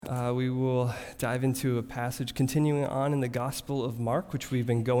we will dive into a passage continuing on in the Gospel of Mark, which we've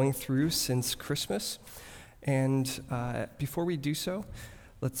been going through since Christmas. And before we do so,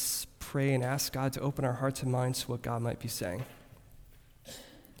 let's pray and ask God to open our hearts and minds to what God might be saying.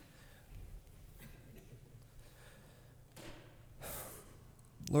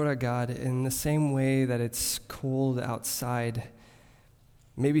 Lord our God, in the same way that it's cold outside,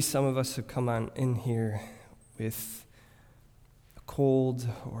 maybe some of us have come on in here with a cold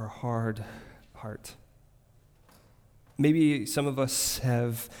or a hard heart. Maybe some of us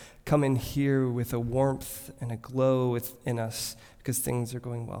have come in here with a warmth and a glow within us because things are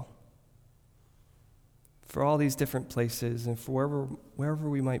going well. For all these different places and for wherever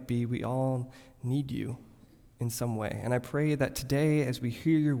we might be, we all need you in some way. And I pray that today, as we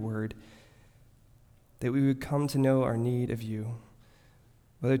hear your word, that we would come to know our need of you,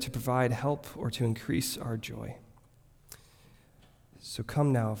 whether to provide help or to increase our joy. So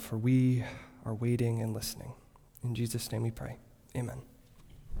come now, for we are waiting and listening. In Jesus' name we pray. Amen.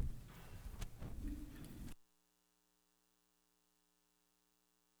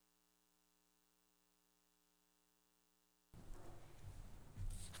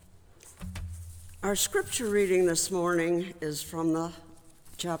 Our scripture reading this morning is from the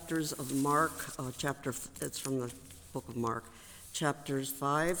chapters of Mark, it's from the book of Mark, chapters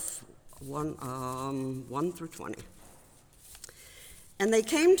 5, 1 through 20. And they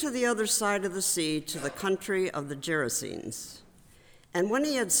came to the other side of the sea, to the country of the Gerasenes. And when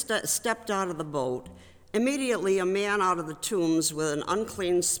he had stepped out of the boat, immediately a man out of the tombs with an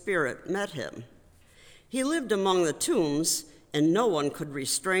unclean spirit met him. He lived among the tombs, and no one could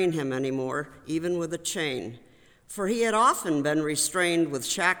restrain him anymore, even with a chain. For he had often been restrained with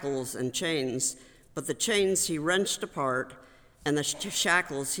shackles and chains, but the chains he wrenched apart, and the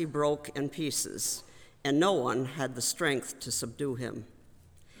shackles he broke in pieces, and no one had the strength to subdue him.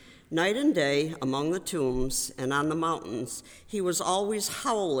 Night and day, among the tombs and on the mountains, he was always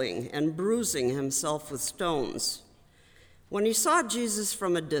howling and bruising himself with stones. When he saw Jesus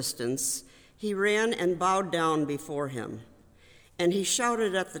from a distance, he ran and bowed down before him. And he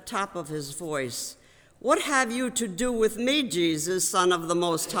shouted at the top of his voice, "What have you to do with me, Jesus, Son of the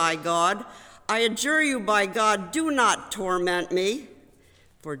Most High God? I adjure you by God, do not torment me."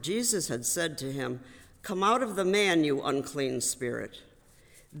 For Jesus had said to him, "Come out of the man, you unclean spirit."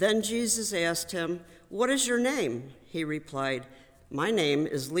 Then Jesus asked him, "What is your name?" He replied, "My name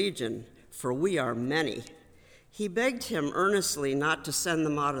is Legion, for we are many." He begged him earnestly not to send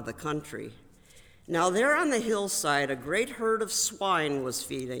them out of the country. Now there on the hillside a great herd of swine was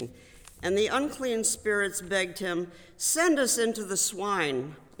feeding, and the unclean spirits begged him, "Send us into the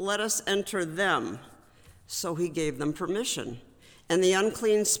swine, let us enter them." So he gave them permission, and the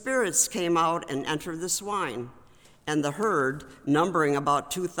unclean spirits came out and entered the swine. And the herd, numbering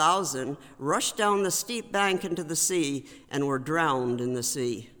about 2,000, rushed down the steep bank into the sea and were drowned in the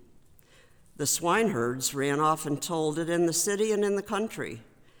sea. The swineherds ran off and told it in the city and in the country.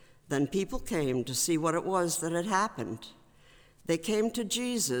 Then people came to see what it was that had happened. They came to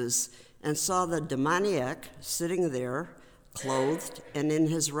Jesus and saw the demoniac sitting there, clothed and in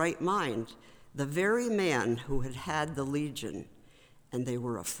his right mind, the very man who had had the legion, and they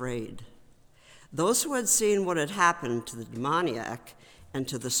were afraid. Those who had seen what had happened to the demoniac and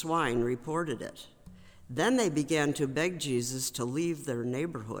to the swine reported it. Then they began to beg Jesus to leave their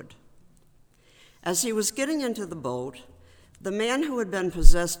neighborhood. As he was getting into the boat, the man who had been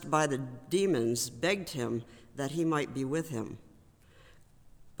possessed by the demons begged him that he might be with him.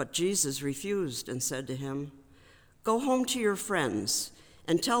 But Jesus refused and said to him, "Go home to your friends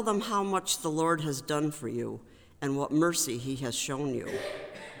and tell them how much the Lord has done for you and what mercy he has shown you."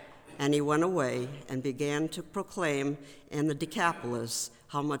 And he went away and began to proclaim in the Decapolis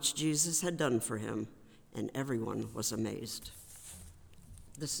how much Jesus had done for him, and everyone was amazed.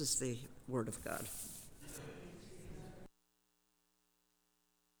 This is the word of God.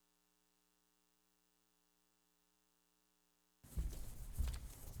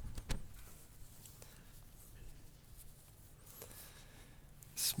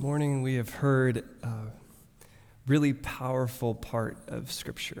 This morning we have heard a really powerful part of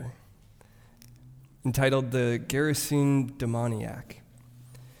Scripture entitled The Gerasene Demoniac.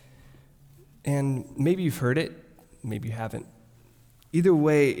 And maybe you've heard it, maybe you haven't. Either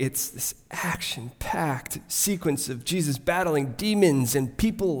way, it's this action-packed sequence of Jesus battling demons and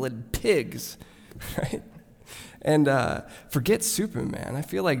people and pigs, right? And forget Superman. I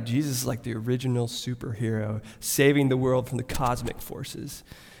feel like Jesus is like the original superhero saving the world from the cosmic forces.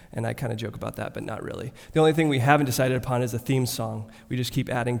 And I kind of joke about that, but not really. The only thing we haven't decided upon is a theme song. We just keep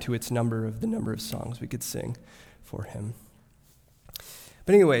adding to its number of the number of songs we could sing for him.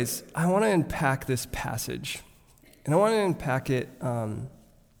 But anyways, I want to unpack this passage. And I want to unpack it, and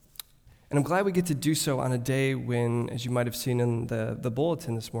I'm glad we get to do so on a day when, as you might have seen in the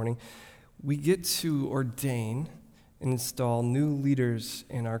bulletin this morning, we get to ordain and install new leaders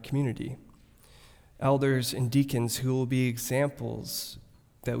in our community. Elders and deacons who will be examples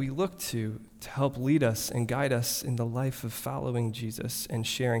that we look to help lead us and guide us in the life of following Jesus and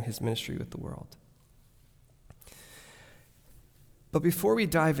sharing his ministry with the world. But before we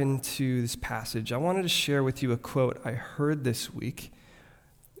dive into this passage, I wanted to share with you a quote I heard this week,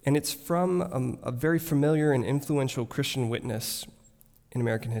 and it's from a very familiar and influential Christian witness in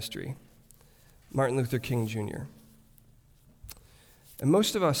American history, Martin Luther King Jr. And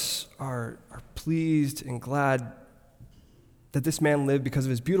most of us are pleased and glad that this man lived because of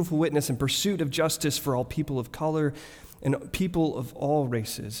his beautiful witness and pursuit of justice for all people of color and people of all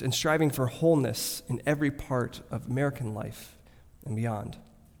races, and striving for wholeness in every part of American life and beyond.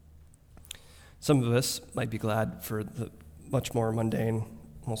 Some of us might be glad for the much more mundane,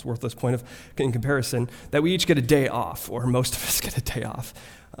 almost worthless point of, in comparison, that we each get a day off, or most of us get a day off.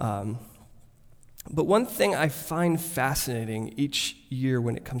 But one thing I find fascinating each year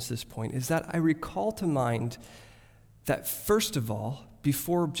when it comes to this point is that I recall to mind that first of all,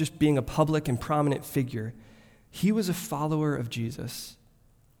 before just being a public and prominent figure, he was a follower of Jesus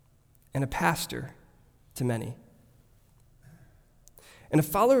and a pastor to many. And a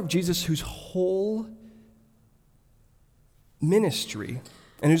follower of Jesus whose whole ministry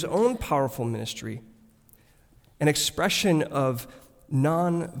and his own powerful ministry, an expression of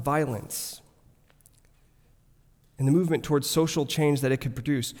nonviolence and the movement towards social change that it could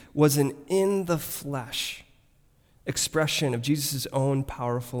produce, was an in-the-flesh expression of Jesus' own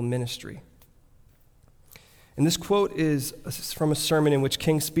powerful ministry. And this quote is from a sermon in which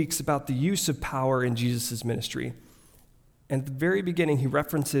King speaks about the use of power in Jesus' ministry. And at the very beginning, he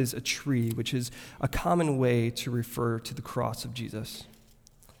references a tree, which is a common way to refer to the cross of Jesus.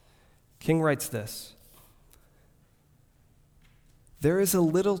 King writes this: "There is a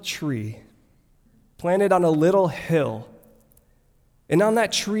little tree planted on a little hill, and on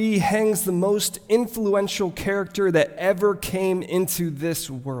that tree hangs the most influential character that ever came into this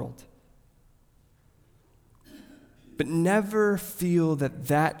world. But never feel that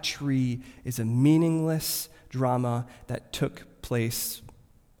that tree is a meaningless drama that took place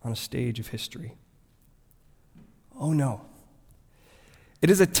on a stage of history. Oh no. It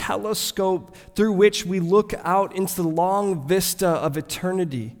is a telescope through which we look out into the long vista of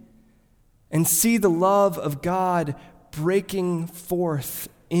eternity and see the love of God breaking forth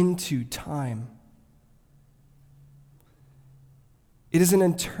into time. It is an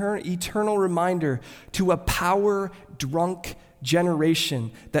eternal reminder to a power-drunk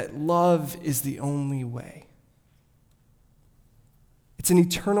generation that love is the only way. It's an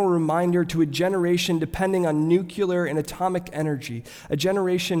eternal reminder to a generation depending on nuclear and atomic energy, a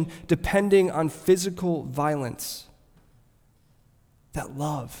generation depending on physical violence, that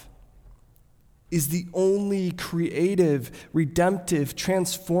love is the only creative, redemptive,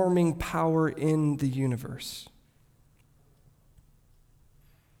 transforming power in the universe."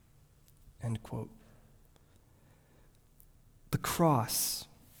 End quote. The cross,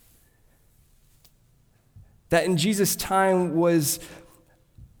 that in Jesus' time was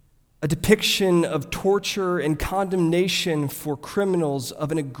a depiction of torture and condemnation for criminals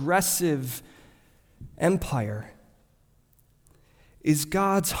of an aggressive empire, is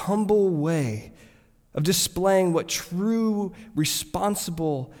God's humble way of displaying what true,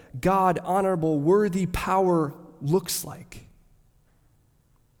 responsible, God, honorable, worthy power looks like.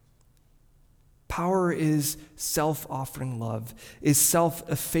 Power is self-offering love, is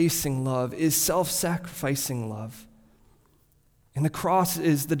self-effacing love, is self-sacrificing love. And the cross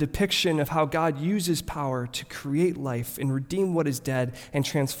is the depiction of how God uses power to create life and redeem what is dead and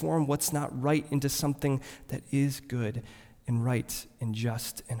transform what's not right into something that is good and right and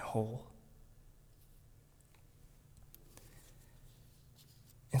just and whole.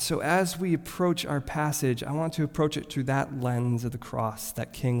 And so as we approach our passage, I want to approach it through that lens of the cross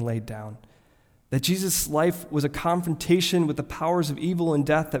that King laid down. That Jesus' life was a confrontation with the powers of evil and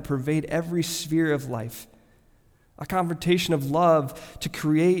death that pervade every sphere of life. A confrontation of love to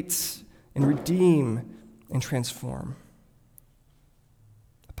create and redeem and transform.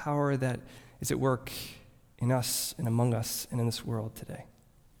 A power that is at work in us and among us and in this world today.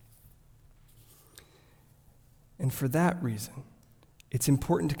 And for that reason, it's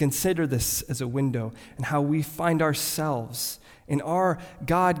important to consider this as a window and how we find ourselves in our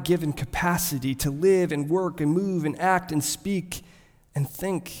God-given capacity to live and work and move and act and speak and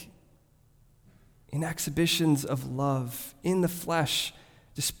think in exhibitions of love in the flesh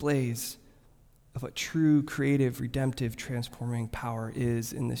displays of what true, creative, redemptive, transforming power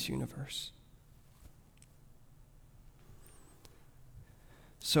is in this universe.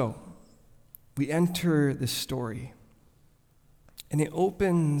 So, we enter this story, and it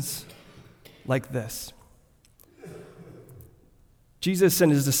opens like this. Jesus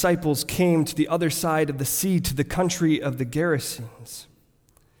and his disciples came to the other side of the sea, to the country of the Gerasenes.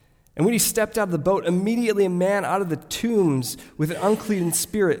 And when he stepped out of the boat, immediately a man out of the tombs with an unclean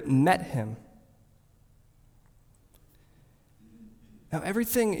spirit met him. Now,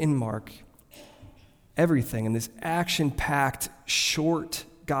 everything in Mark, everything in this action-packed, short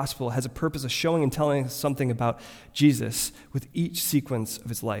gospel has a purpose of showing and telling us something about Jesus with each sequence of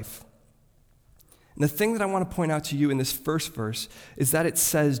his life. And the thing that I want to point out to you in this first verse is that it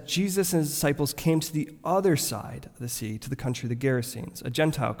says Jesus and his disciples came to the other side of the sea, to the country of the Gerasenes, a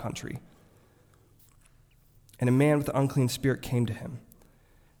Gentile country. And a man with an unclean spirit came to him.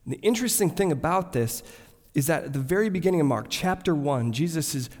 And the interesting thing about this is that at the very beginning of Mark, chapter 1,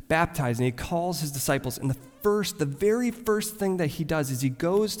 Jesus is baptized and he calls his disciples. And the very first thing that he does is he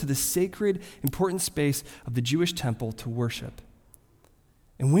goes to the sacred, important space of the Jewish temple to worship.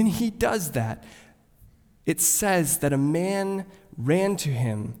 And when he does that, it says that a man ran to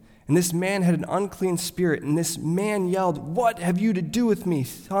him, and this man had an unclean spirit, and this man yelled, "What have you to do with me,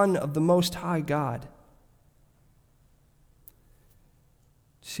 Son of the Most High God?"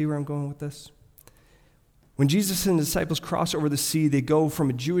 See where I'm going with this? When Jesus and the disciples cross over the sea, they go from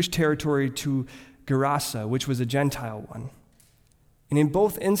a Jewish territory to Gerasa, which was a Gentile one. And in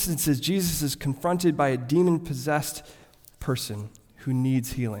both instances, Jesus is confronted by a demon-possessed person who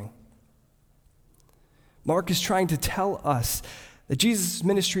needs healing. Mark is trying to tell us that Jesus'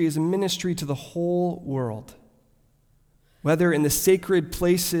 ministry is a ministry to the whole world, whether in the sacred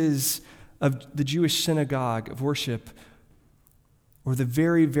places of the Jewish synagogue of worship or the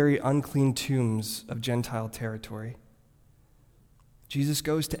very, very unclean tombs of Gentile territory. Jesus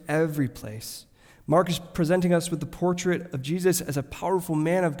goes to every place. Mark is presenting us with the portrait of Jesus as a powerful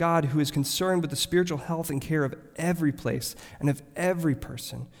man of God who is concerned with the spiritual health and care of every place and of every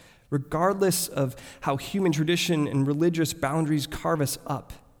person, regardless of how human tradition and religious boundaries carve us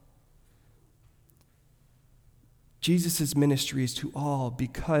up. Jesus' ministry is to all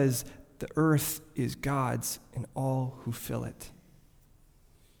because the earth is God's and all who fill it.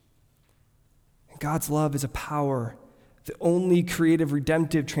 And God's love is a power, the only creative,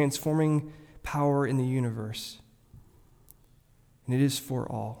 redemptive, transforming power in the universe. And it is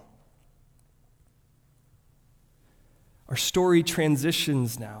for all. Our story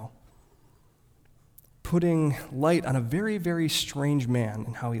transitions now, putting light on a very, very strange man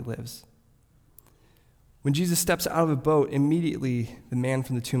and how he lives. When Jesus steps out of a boat, immediately the man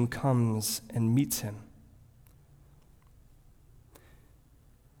from the tomb comes and meets him.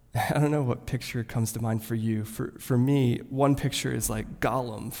 I don't know what picture comes to mind for you. For me, one picture is like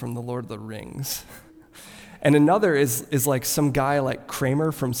Gollum from The Lord of the Rings. And another is like some guy like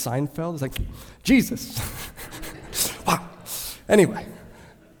Kramer from Seinfeld. It's like, Jesus. Wow. Anyway.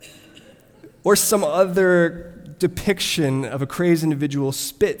 Or some other depiction of a crazed individual,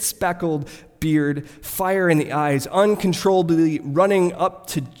 spit, speckled beard, fire in the eyes, uncontrollably running up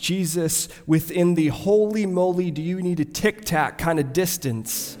to Jesus within the holy moly, do you need a tic-tac kind of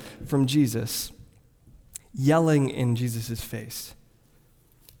distance from Jesus, yelling in Jesus' face.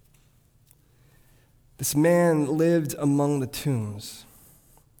 This man lived among the tombs,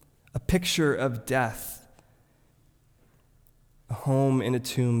 a picture of death, a home in a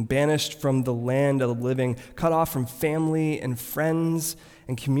tomb, banished from the land of the living, cut off from family and friends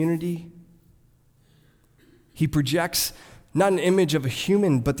and community. He projects not an image of a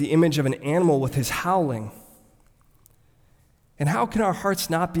human, but the image of an animal with his howling. And how can our hearts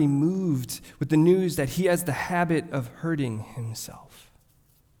not be moved with the news that he has the habit of hurting himself?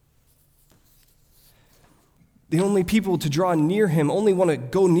 The only people to draw near him only want to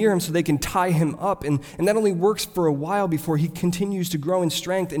go near him so they can tie him up, and that only works for a while before he continues to grow in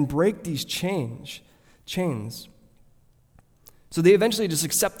strength and break these chains. So they eventually just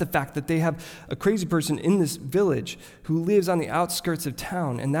accept the fact that they have a crazy person in this village who lives on the outskirts of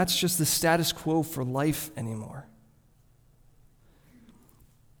town, and that's just the status quo for life anymore.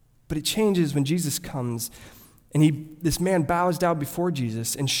 But it changes when Jesus comes, and this man bows down before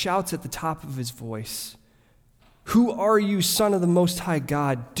Jesus and shouts at the top of his voice, "Who are you, Son of the Most High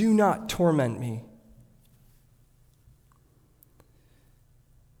God? Do not torment me."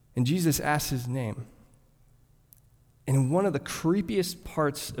 And Jesus asks his name. And in one of the creepiest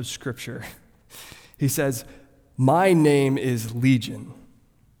parts of Scripture, he says, "My name is Legion,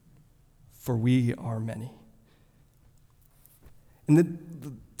 for we are many." And the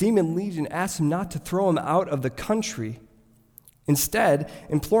demon legion asked him not to throw him out of the country. Instead,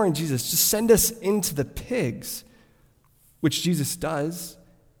 imploring Jesus, just send us into the pigs, which Jesus does.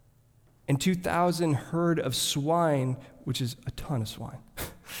 And 2,000 herd of swine, which is a ton of swine,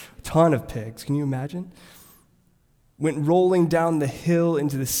 a ton of pigs, can you imagine? Went rolling down the hill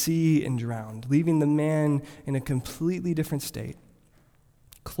into the sea and drowned, leaving the man in a completely different state,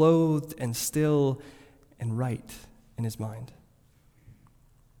 clothed and still and right in his mind.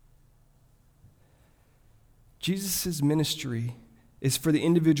 Jesus' ministry is for the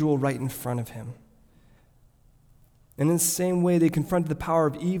individual right in front of him. And in the same way they confronted the power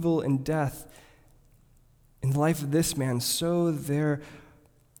of evil and death in the life of this man, so there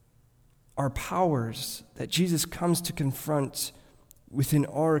are powers that Jesus comes to confront within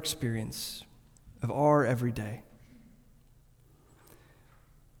our experience of our everyday.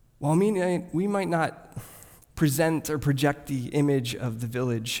 While we might not present or project the image of the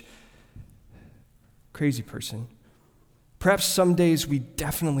village crazy person, perhaps some days we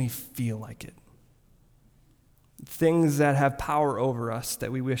definitely feel like it. Things that have power over us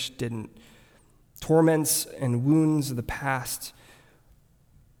that we wish didn't. Torments and wounds of the past,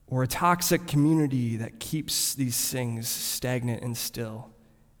 or a toxic community that keeps these things stagnant and still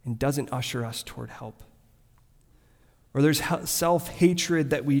and doesn't usher us toward help. Or there's self-hatred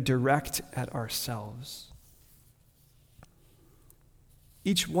that we direct at ourselves.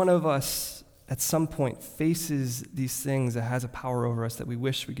 Each one of us at some point faces these things that has a power over us that we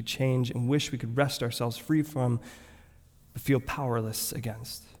wish we could change and wish we could wrest ourselves free from, but feel powerless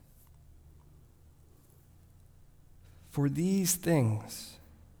against. For these things,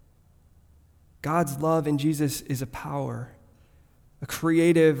 God's love in Jesus is a power, a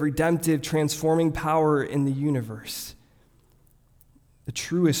creative, redemptive, transforming power in the universe, the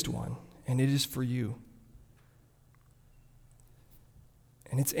truest one, and it is for you.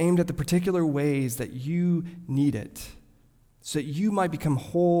 And it's aimed at the particular ways that you need it, so that you might become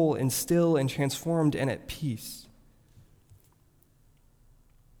whole and still and transformed and at peace.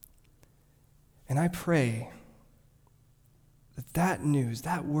 And I pray that news,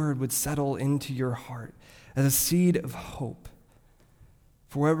 that word would settle into your heart as a seed of hope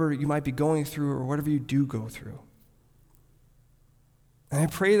for whatever you might be going through or whatever you do go through. And I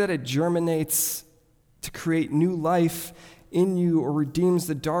pray that it germinates to create new life in you, or redeems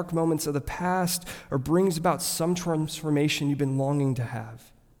the dark moments of the past, or brings about some transformation you've been longing to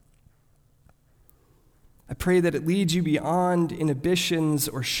have. I pray that it leads you beyond inhibitions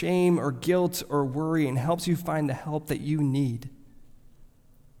or shame or guilt or worry and helps you find the help that you need.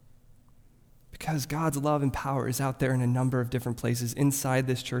 Because God's love and power is out there in a number of different places inside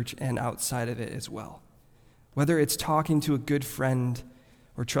this church and outside of it as well. Whether it's talking to a good friend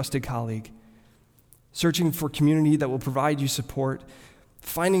or trusted colleague, searching for community that will provide you support,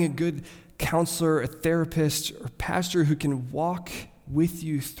 finding a good counselor, a therapist, or pastor who can walk with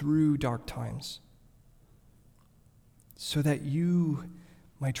you through dark times so that you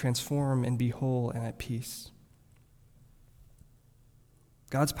might transform and be whole and at peace.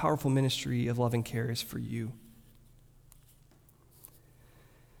 God's powerful ministry of love and care is for you.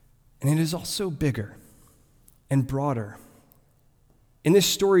 And it is also bigger and broader. In this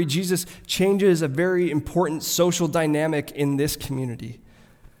story, Jesus changes a very important social dynamic in this community.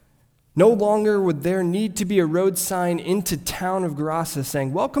 No longer would there need to be a road sign into town of Gerasa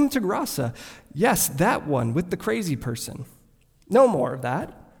saying, "Welcome to Gerasa." Yes, that one with the crazy person. No more of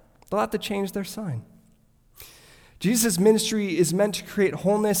that. They'll have to change their sign. Jesus' ministry is meant to create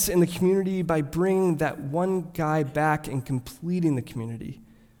wholeness in the community by bringing that one guy back and completing the community,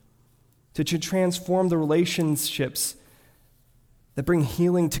 to transform the relationships that bring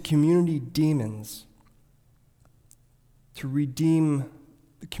healing to community demons, to redeem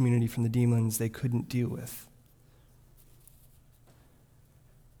the community from the demons they couldn't deal with.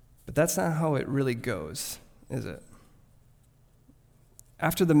 But that's not how it really goes, is it?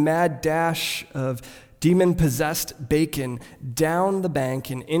 After the mad dash of demon-possessed bacon down the bank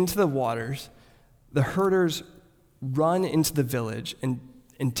and into the waters, the herders run into the village and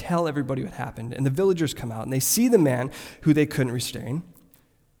tell everybody what happened. And the villagers come out, and they see the man who they couldn't restrain.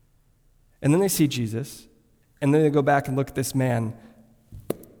 And then they see Jesus, and then they go back and look at this man,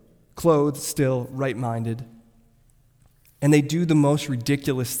 clothed, still, right-minded. And they do the most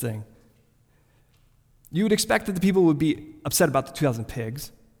ridiculous thing. You would expect that the people would be upset about the 2,000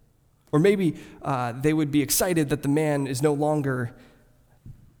 pigs, or maybe they would be excited that the man is no longer,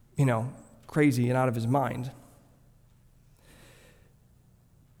 crazy and out of his mind.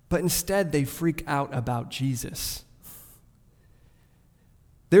 But instead, they freak out about Jesus.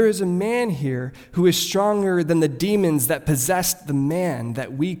 There is a man here who is stronger than the demons that possessed the man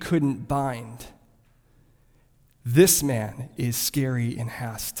that we couldn't bind. This man is scary and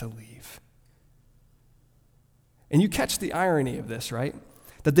has to leave. And you catch the irony of this, right?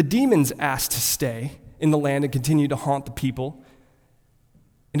 That the demons asked to stay in the land and continue to haunt the people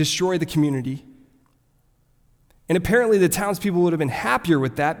and destroy the community. And apparently the townspeople would have been happier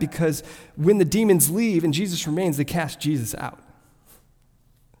with that, because when the demons leave and Jesus remains, they cast Jesus out.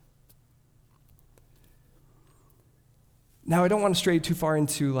 Now, I don't want to stray too far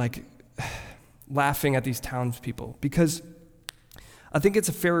into laughing at these townspeople, because I think it's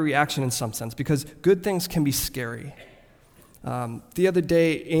a fair reaction in some sense, because good things can be scary. The other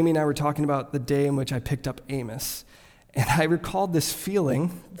day, Amy and I were talking about the day in which I picked up Amos, and I recalled this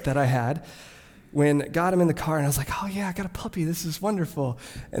feeling that I had when I got him in the car, and I was like, oh yeah, I got a puppy, this is wonderful.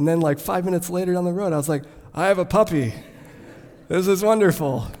 And then 5 minutes later down the road, I was like, I have a puppy. This is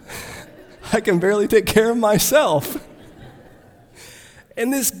wonderful. I can barely take care of myself.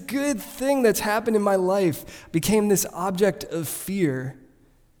 And this good thing that's happened in my life became this object of fear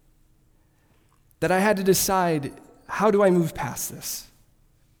that I had to decide, how do I move past this?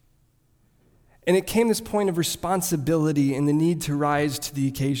 And it came this point of responsibility and the need to rise to the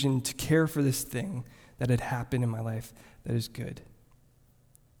occasion to care for this thing that had happened in my life that is good.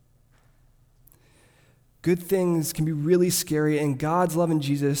 Good things can be really scary, and God's love in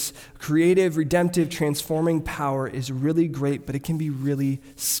Jesus, creative, redemptive, transforming power is really great, but it can be really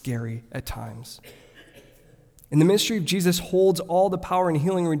scary at times. And the ministry of Jesus holds all the power and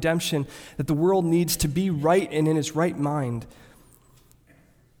healing and redemption that the world needs to be right and in its right mind.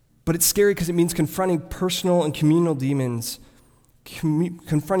 But it's scary because it means confronting personal and communal demons,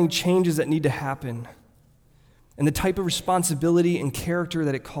 confronting changes that need to happen, and the type of responsibility and character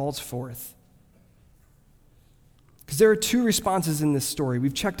that it calls forth. Because there are two responses in this story.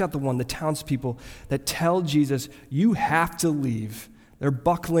 We've checked out the townspeople that tell Jesus, you have to leave. They're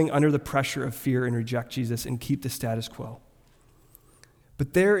buckling under the pressure of fear and reject Jesus and keep the status quo.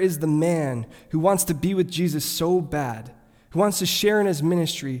 But there is the man who wants to be with Jesus so bad, who wants to share in his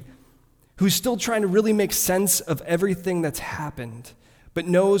ministry, who's still trying to really make sense of everything that's happened, but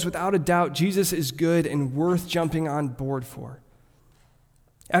knows without a doubt Jesus is good and worth jumping on board for.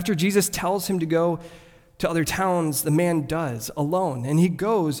 After Jesus tells him to go to other towns, the man does, alone. And he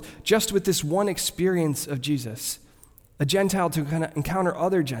goes just with this one experience of Jesus, a Gentile to kind of encounter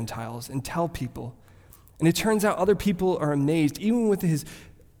other Gentiles and tell people. And it turns out other people are amazed, even with his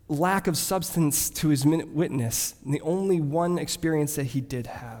lack of substance to his witness, and the only one experience that he did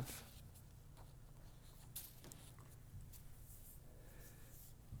have.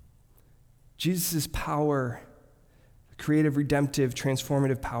 Jesus' power, creative, redemptive,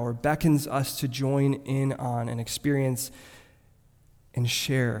 transformative power, beckons us to join in on and experience and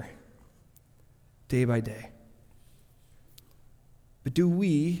share day by day. But do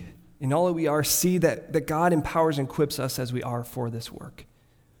we, in all that we are, see that God empowers and equips us as we are for this work?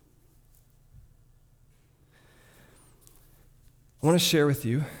 I want to share with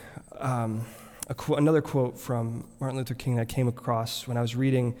you another quote from Martin Luther King that I came across when I was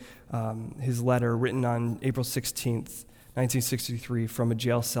reading his letter written on April 16th, 1963, from a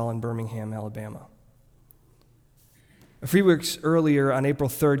jail cell in Birmingham, Alabama. A few weeks earlier, on April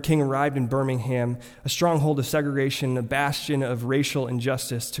 3rd, King arrived in Birmingham, a stronghold of segregation, a bastion of racial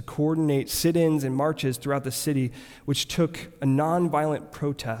injustice, to coordinate sit-ins and marches throughout the city, which took a nonviolent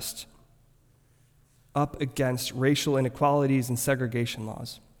protest up against racial inequalities and segregation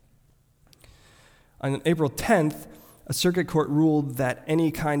laws. On April 10th, a circuit court ruled that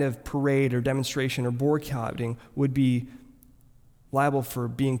any kind of parade or demonstration or boycotting would be liable for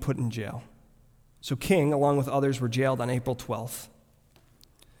being put in jail. So King, along with others, were jailed on April 12th.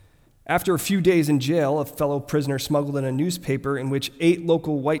 After a few days in jail, a fellow prisoner smuggled in a newspaper in which 8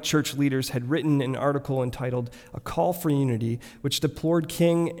 local white church leaders had written an article entitled "A Call for Unity," which deplored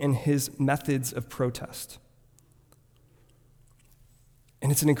King and his methods of protest.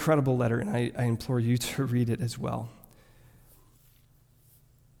 And it's an incredible letter, and I implore you to read it as well.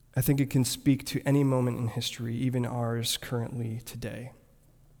 I think it can speak to any moment in history, even ours currently today.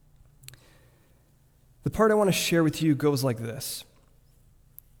 The part I want to share with you goes like this.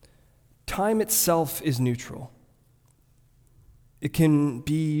 Time itself is neutral. It can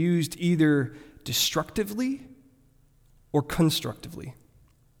be used either destructively or constructively.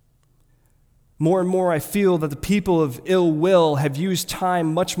 More and more I feel that the people of ill will have used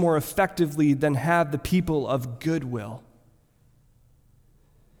time much more effectively than have the people of goodwill.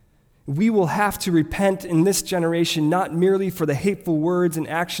 We will have to repent in this generation, not merely for the hateful words and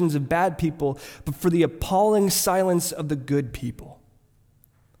actions of bad people, but for the appalling silence of the good people.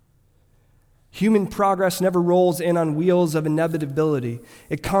 Human progress never rolls in on wheels of inevitability.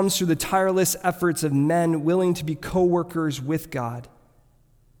 It comes through the tireless efforts of men willing to be co-workers with God.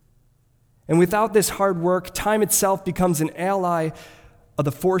 And without this hard work, time itself becomes an ally of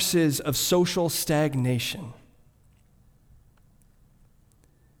the forces of social stagnation.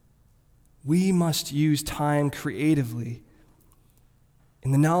 We must use time creatively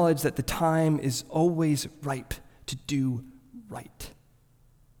in the knowledge that the time is always ripe to do right.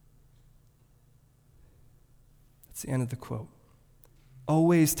 That's the end of the quote.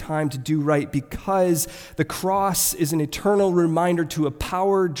 Always time to do right, because the cross is an eternal reminder to a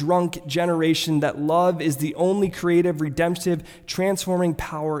power-drunk generation that love is the only creative, redemptive, transforming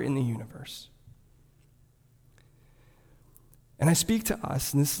power in the universe. And I speak to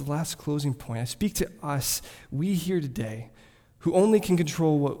us, and this is the last closing point, I speak to us, we here today, who only can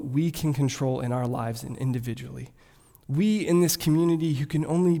control what we can control in our lives and individually. We in this community who can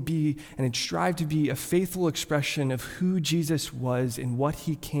only be and strive to be a faithful expression of who Jesus was and what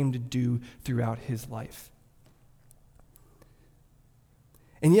he came to do throughout his life.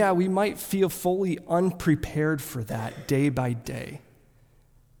 And yeah, we might feel fully unprepared for that day by day,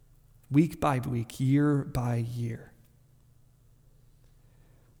 week by week, year by year.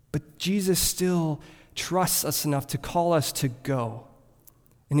 But Jesus still trusts us enough to call us to go,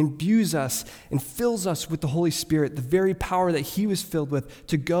 and imbues us and fills us with the Holy Spirit, the very power that he was filled with,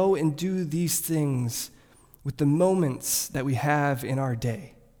 to go and do these things with the moments that we have in our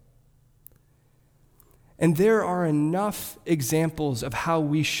day. And there are enough examples of how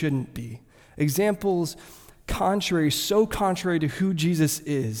we shouldn't be. Examples so contrary to who Jesus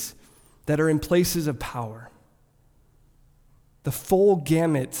is, that are in places of power. The full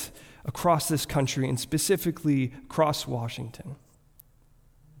gamut across this country, and specifically across Washington.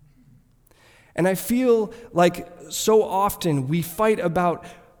 And I feel like so often we fight about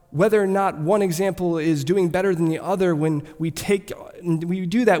whether or not one example is doing better than the other. When we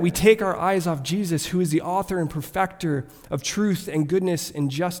do that, we take our eyes off Jesus, who is the author and perfecter of truth and goodness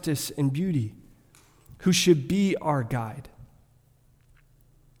and justice and beauty, who should be our guide.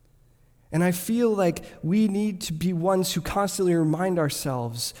 And I feel like we need to be ones who constantly remind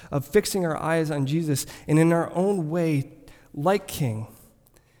ourselves of fixing our eyes on Jesus, and in our own way, like King,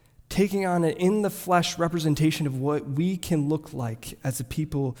 taking on an in-the-flesh representation of what we can look like as a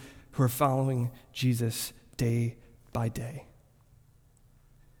people who are following Jesus day by day.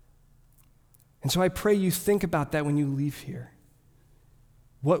 And so I pray you think about that when you leave here.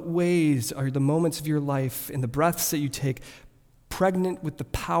 What ways are the moments of your life and the breaths that you take pregnant with the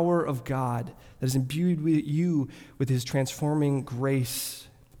power of God that has imbued you with his transforming grace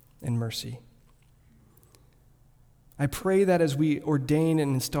and mercy? I pray that as we ordain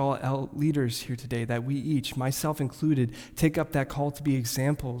and install leaders here today, that we each, myself included, take up that call to be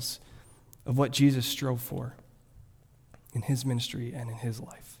examples of what Jesus strove for in his ministry and in his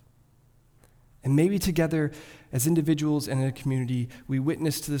life. And maybe together, as individuals and in a community, we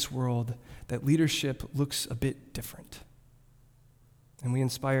witness to this world that leadership looks a bit different. And we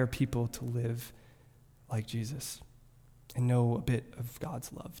inspire people to live like Jesus and know a bit of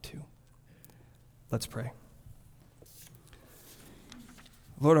God's love too. Let's pray.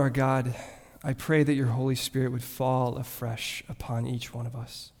 Lord our God, I pray that your Holy Spirit would fall afresh upon each one of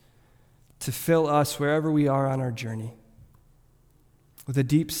us, to fill us wherever we are on our journey with a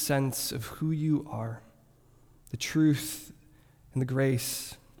deep sense of who you are, the truth and the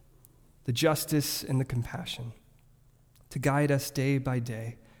grace, the justice and the compassion, to guide us day by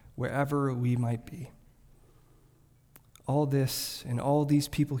day wherever we might be. All this and all these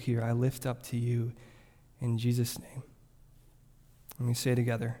people here I lift up to you in Jesus' name. And we say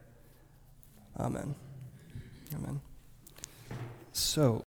together, Amen. Amen. So,